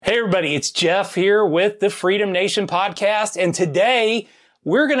everybody, it's Jeff here with the Freedom Nation podcast, and today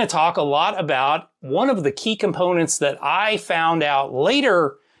we're going to talk a lot about one of the key components that I found out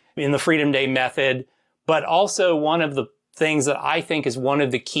later in the Freedom Day method, but also one of the things that I think is one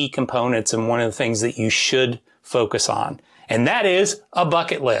of the key components and one of the things that you should focus on, and that is a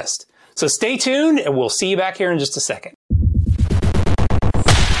bucket list. So stay tuned, and we'll see you back here in just a second.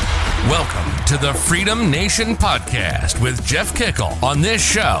 Welcome to the Freedom Nation podcast with Jeff Kickle. On this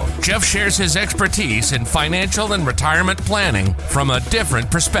show, Jeff shares his expertise in financial and retirement planning from a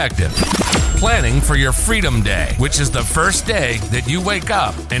different perspective. Planning for your Freedom Day, which is the first day that you wake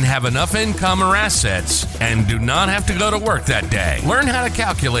up and have enough income or assets and do not have to go to work that day. Learn how to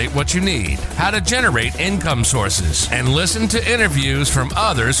calculate what you need, how to generate income sources, and listen to interviews from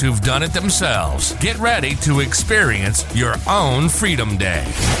others who've done it themselves. Get ready to experience your own Freedom Day.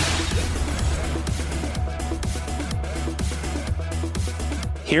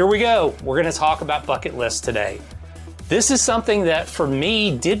 Here we go. We're going to talk about bucket lists today. This is something that for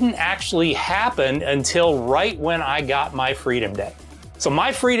me didn't actually happen until right when I got my Freedom Day. So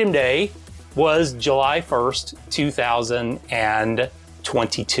my Freedom Day was July 1st,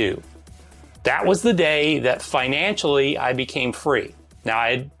 2022. That was the day that financially I became free. Now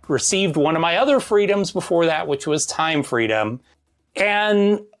I had received one of my other freedoms before that, which was time freedom.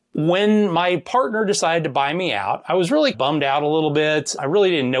 And when my partner decided to buy me out, I was really bummed out a little bit. I really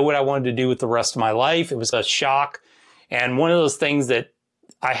didn't know what I wanted to do with the rest of my life. It was a shock and one of those things that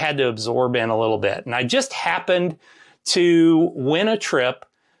I had to absorb in a little bit. And I just happened to win a trip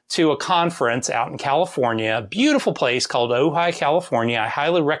to a conference out in California, a beautiful place called Ojai, California. I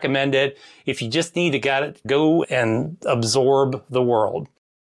highly recommend it if you just need to go and absorb the world.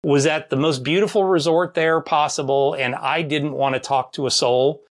 Was at the most beautiful resort there possible, and I didn't want to talk to a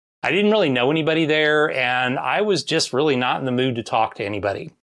soul. I didn't really know anybody there, and I was just really not in the mood to talk to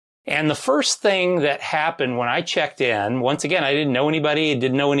anybody. And the first thing that happened when I checked in, once again, I didn't know anybody. I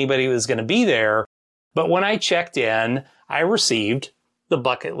didn't know anybody was going to be there. But when I checked in, I received the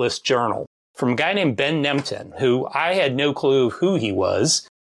bucket list journal from a guy named Ben Nemtin, who I had no clue who he was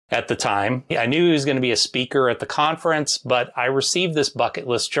at the time. I knew he was going to be a speaker at the conference, but I received this bucket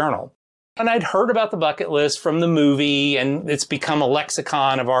list journal. And I'd heard about the bucket list from the movie, and it's become a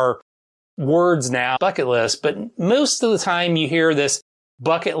lexicon of our words now, bucket list. But most of the time you hear this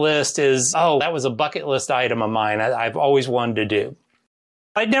bucket list is, oh, that was a bucket list item of mine I've always wanted to do.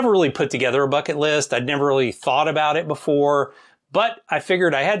 I'd never really put together a bucket list. I'd never really thought about it before, but I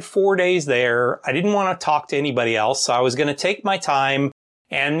figured I had 4 days there. I didn't want to talk to anybody else, so I was going to take my time,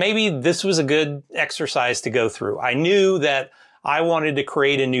 and maybe this was a good exercise to go through. I knew that I wanted to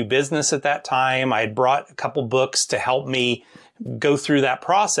create a new business at that time. I had brought a couple books to help me go through that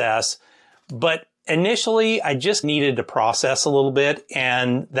process. But initially, I just needed to process a little bit.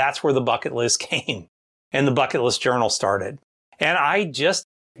 And that's where the bucket list came and the bucket list journal started. And I just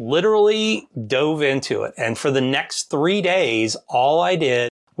literally dove into it. And for the next 3 days, all I did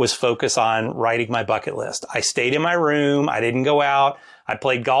was focus on writing my bucket list. I stayed in my room. I didn't go out. I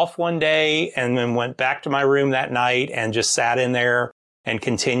played golf one day and then went back to my room that night and just sat in there and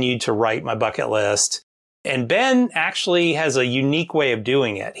continued to write my bucket list. And Ben actually has a unique way of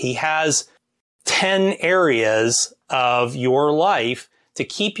doing it. He has 10 areas of your life to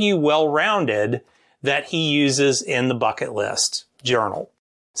keep you well-rounded that he uses in the bucket list journal.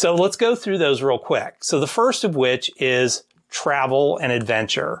 So let's go through those real quick. So the first of which is travel and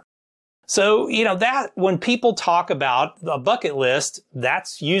adventure. So, that when people talk about a bucket list,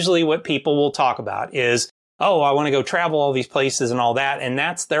 that's usually what people will talk about is, oh, I want to go travel all these places and all that. And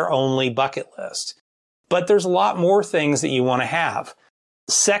that's their only bucket list. But there's a lot more things that you want to have.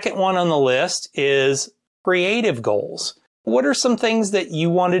 Second one on the list is creative goals. What are some things that you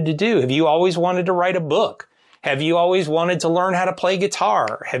wanted to do? Have you always wanted to write a book? Have you always wanted to learn how to play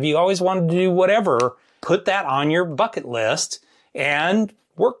guitar? Have you always wanted to do whatever? Put that on your bucket list and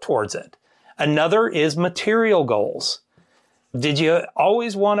work towards it. Another is material goals. Did you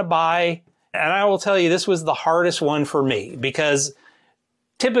always want to buy? And I will tell you, this was the hardest one for me because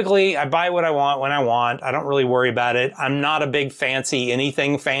typically I buy what I want when I want. I don't really worry about it. I'm not a big fancy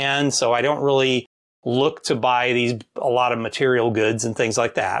anything fan, so I don't really look to buy a lot of material goods and things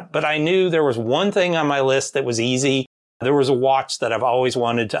like that. But I knew there was one thing on my list that was easy. There was a watch that I've always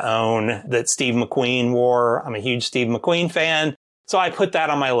wanted to own that Steve McQueen wore. I'm a huge Steve McQueen fan. So I put that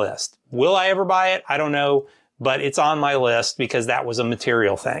on my list. Will I ever buy it? I don't know, but it's on my list because that was a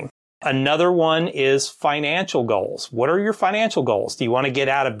material thing. Another one is financial goals. What are your financial goals? Do you want to get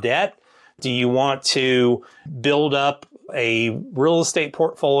out of debt? Do you want to build up a real estate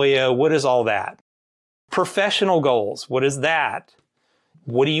portfolio? What is all that? Professional goals. What is that?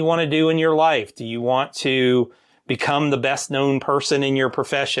 What do you want to do in your life? Do you want to become the best known person in your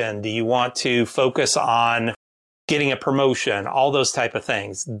profession? Do you want to focus on getting a promotion? All those type of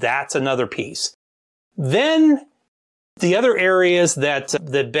things. That's another piece. Then the other areas that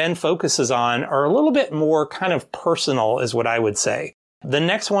Ben focuses on are a little bit more kind of personal, is what I would say. The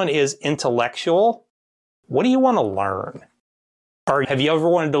next one is intellectual. What do you want to learn? Or have you ever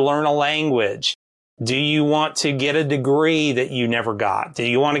wanted to learn a language? Do you want to get a degree that you never got? Do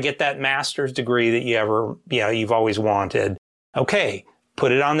you want to get that master's degree that you've always wanted? Okay,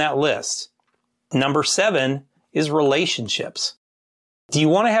 put it on that list. Number 7 is relationships. Do you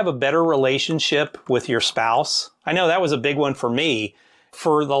want to have a better relationship with your spouse? I know that was a big one for me.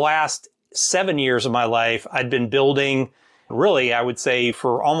 For the last 7 years of my life, I'd been building, really, I would say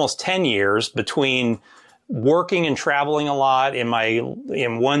for almost 10 years, between working and traveling a lot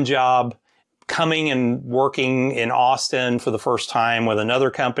in one job, coming and working in Austin for the first time with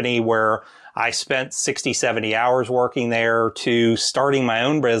another company where I spent 60, 70 hours working there, to starting my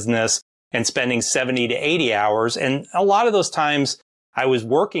own business and spending 70 to 80 hours. And a lot of those times I was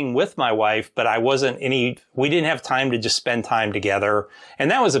working with my wife, but we didn't have time to just spend time together. And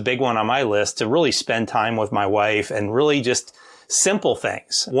that was a big one on my list, to really spend time with my wife and really just simple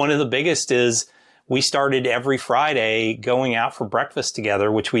things. One of the biggest is we started every Friday going out for breakfast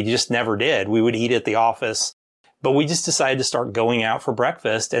together, which we just never did. We would eat at the office, but we just decided to start going out for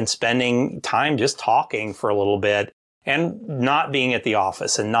breakfast and spending time just talking for a little bit and not being at the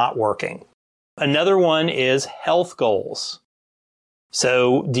office and not working. Another one is health goals.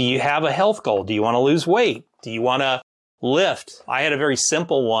 So do you have a health goal? Do you want to lose weight? Do you want to lift? I had a very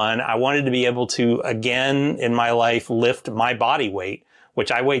simple one. I wanted to be able to, again, in my life, lift my body weight,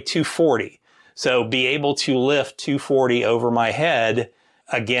 which I weigh 240. So be able to lift 240 over my head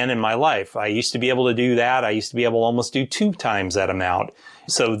again in my life. I used to be able to do that. I used to be able to almost do 2 times that amount.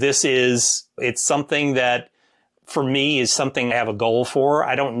 So it's something that for me is something I have a goal for.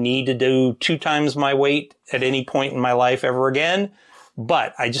 I don't need to do 2 times my weight at any point in my life ever again,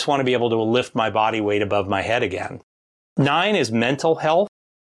 but I just want to be able to lift my body weight above my head again. 9 is mental health.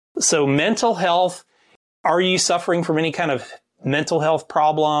 So mental health, are you suffering from any kind of mental health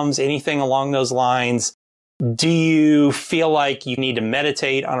problems, anything along those lines? Do you feel like you need to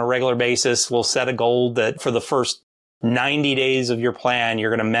meditate on a regular basis? We'll set a goal that for the first 90 days of your plan, you're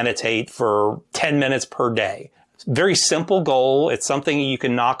going to meditate for 10 minutes per day. Very simple goal. It's something you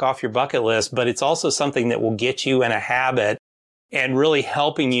can knock off your bucket list, but it's also something that will get you in a habit and really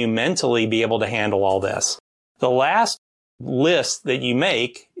helping you mentally be able to handle all this. The last list that you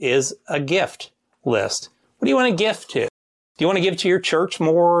make is a gift list. What do you want to gift to? Do you want to give to your church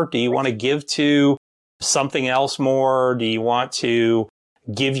more? Do you want to give to something else more? Do you want to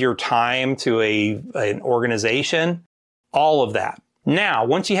give your time to an organization? All of that. Now,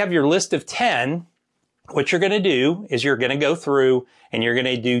 once you have your list of 10, what you're going to do is you're going to go through and you're going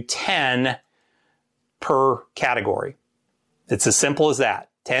to do 10 per category. It's as simple as that.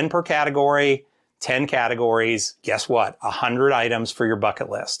 10 per category, 10 categories. Guess what? 100 items for your bucket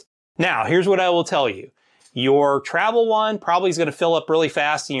list. Now, here's what I will tell you. Your travel one probably is going to fill up really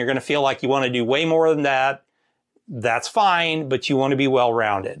fast and you're going to feel like you want to do way more than that. That's fine, but you want to be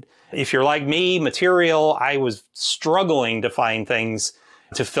well-rounded. If you're like me, material, I was struggling to find things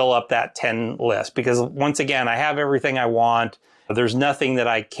to fill up that 10 list because once again, I have everything I want. There's nothing that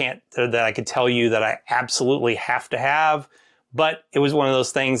I could tell you that I absolutely have to have, but it was one of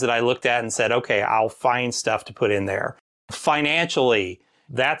those things that I looked at and said, okay, I'll find stuff to put in there. Financially,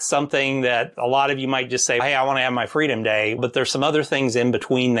 that's something that a lot of you might just say, hey, I want to have my Freedom Day, but there's some other things in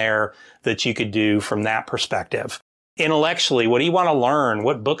between there that you could do from that perspective. Intellectually, what do you want to learn?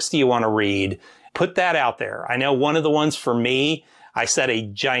 What books do you want to read? Put that out there. I know one of the ones for me, I set a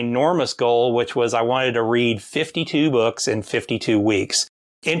ginormous goal, which was I wanted to read 52 books in 52 weeks.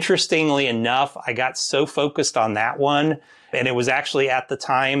 Interestingly enough, I got so focused on that one, and it was actually at the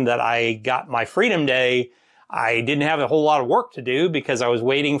time that I got my Freedom Day, I didn't have a whole lot of work to do because I was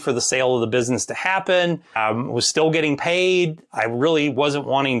waiting for the sale of the business to happen. I was still getting paid. I really wasn't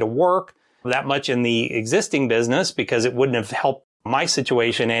wanting to work that much in the existing business because it wouldn't have helped my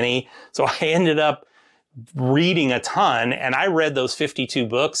situation any. So I ended up reading a ton, and I read those 52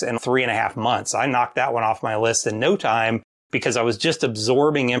 books in 3.5 months. I knocked that one off my list in no time because I was just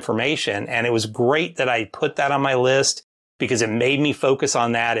absorbing information. And it was great that I put that on my list because it made me focus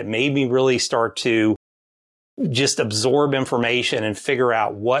on that. It made me really start to just absorb information and figure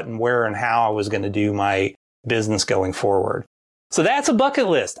out what and where and how I was going to do my business going forward. So that's a bucket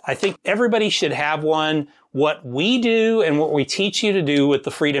list. I think everybody should have one. What we do and what we teach you to do with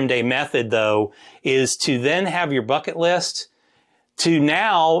the Freedom Day method, though, is to then have your bucket list to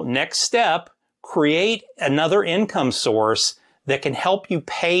now, next step, create another income source that can help you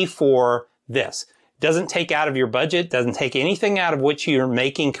pay for this. Doesn't take out of your budget, doesn't take anything out of what you're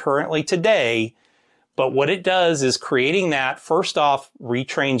making currently today. But what it does is creating that, first off,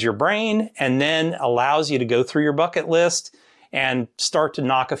 retrains your brain and then allows you to go through your bucket list and start to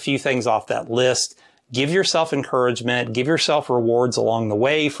knock a few things off that list. Give yourself encouragement, give yourself rewards along the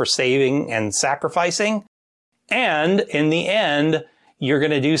way for saving and sacrificing. And in the end, you're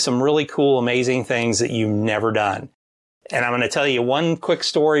going to do some really cool, amazing things that you've never done. And I'm going to tell you one quick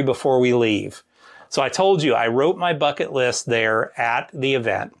story before we leave. So I told you I wrote my bucket list there at the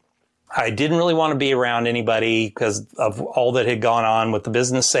event. I didn't really want to be around anybody because of all that had gone on with the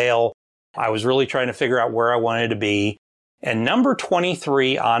business sale. I was really trying to figure out where I wanted to be. And number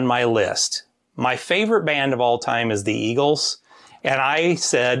 23 on my list, my favorite band of all time is the Eagles. And I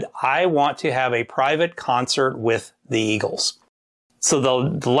said, I want to have a private concert with the Eagles. So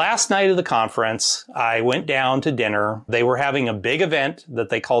the last night of the conference, I went down to dinner. They were having a big event that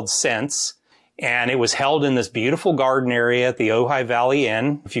they called Sense. And it was held in this beautiful garden area at the Ojai Valley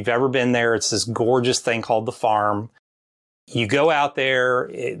Inn. If you've ever been there, it's this gorgeous thing called the Farm. You go out there,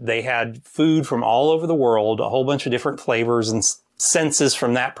 they had food from all over the world, a whole bunch of different flavors and senses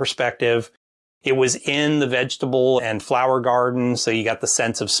from that perspective. It was in the vegetable and flower garden, so you got the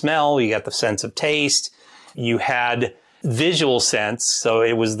sense of smell, you got the sense of taste. You had visual sense, so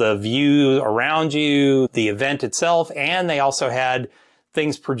it was the view around you, the event itself, and they also had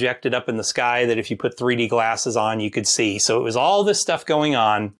things projected up in the sky that if you put 3D glasses on, you could see. So it was all this stuff going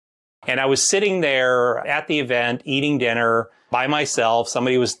on. And I was sitting there at the event, eating dinner by myself.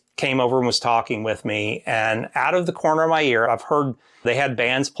 Somebody came over and was talking with me. And out of the corner of my ear, I've heard they had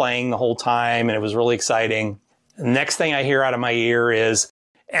bands playing the whole time, and it was really exciting. The next thing I hear out of my ear is,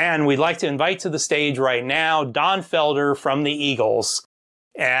 and we'd like to invite to the stage right now, Don Felder from the Eagles.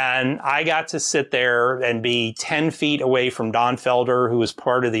 And I got to sit there and be 10 feet away from Don Felder, who was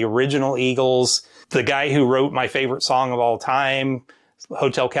part of the original Eagles, the guy who wrote my favorite song of all time,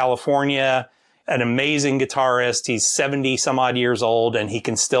 Hotel California, an amazing guitarist. He's 70 some odd years old, and he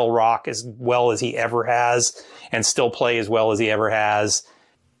can still rock as well as he ever has and still play as well as he ever has.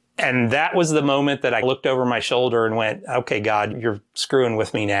 And that was the moment that I looked over my shoulder and went, okay, God, you're screwing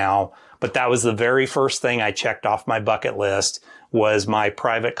with me now. But that was the very first thing I checked off my bucket list, was my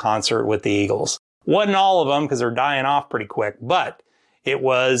private concert with the Eagles. Wasn't all of them because they're dying off pretty quick, but it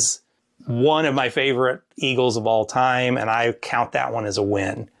was one of my favorite Eagles of all time, and I count that one as a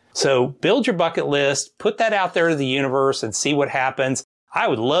win. So build your bucket list, put that out there to the universe and see what happens. I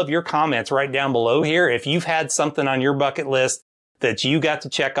would love your comments right down below here. If you've had something on your bucket list that you got to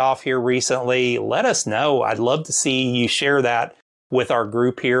check off here recently, let us know. I'd love to see you share that with our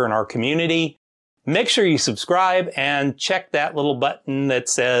group here in our community. Make sure you subscribe and check that little button that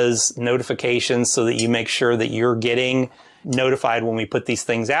says notifications so that you make sure that you're getting notified when we put these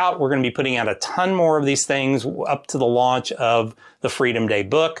things out. We're going to be putting out a ton more of these things up to the launch of the Freedom Day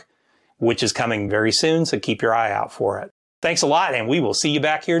book, which is coming very soon, so keep your eye out for it. Thanks a lot, and we will see you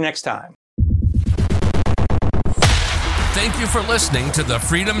back here next time. Thank you for listening to the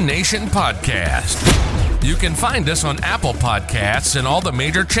Freedom Nation Podcast. You can find us on Apple Podcasts and all the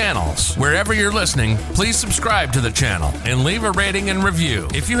major channels. Wherever you're listening, please subscribe to the channel and leave a rating and review.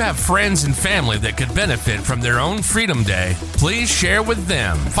 If you have friends and family that could benefit from their own Freedom Day, please share with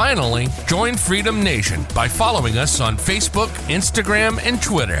them. Finally, join Freedom Nation by following us on Facebook, Instagram, and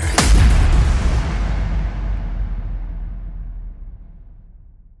Twitter.